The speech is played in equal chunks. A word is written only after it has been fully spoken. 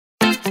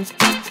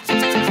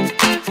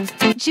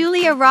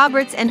Julia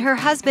Roberts and her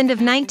husband of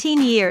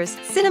 19 years,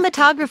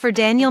 cinematographer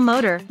Daniel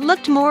Motor,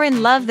 looked more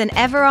in love than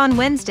ever on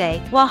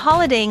Wednesday, while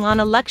holidaying on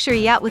a luxury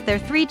yacht with their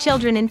 3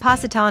 children in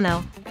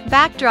Positano.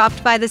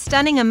 Backdropped by the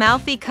stunning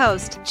Amalfi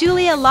Coast,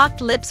 Julia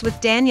locked lips with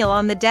Daniel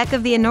on the deck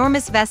of the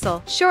enormous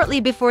vessel, shortly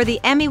before the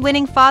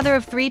Emmy-winning father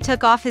of 3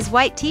 took off his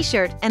white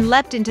t-shirt and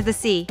leapt into the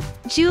sea.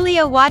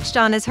 Julia watched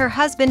on as her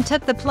husband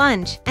took the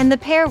plunge, and the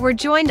pair were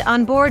joined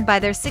on board by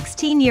their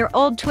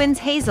 16-year-old twins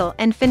Hazel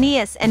and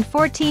Phinnaeus and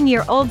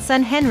 14-year-old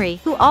son Henry,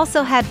 who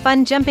also had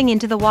fun jumping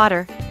into the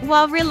water.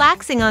 While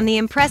relaxing on the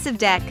impressive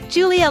deck,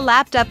 Julia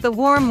lapped up the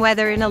warm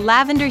weather in a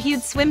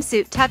lavender-hued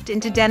swimsuit tucked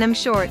into denim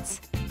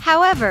shorts.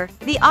 However,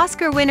 the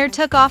Oscar winner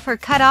took off her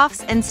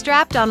cutoffs and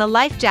strapped on a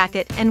life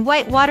jacket and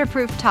white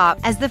waterproof top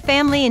as the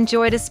family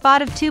enjoyed a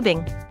spot of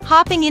tubing.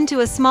 Hopping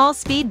into a small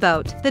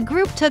speedboat, the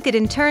group took it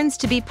in turns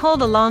to be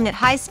pulled along at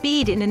high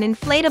speed in an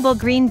inflatable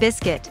green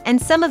biscuit,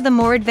 and some of the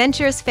more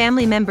adventurous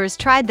family members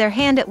tried their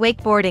hand at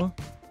wakeboarding.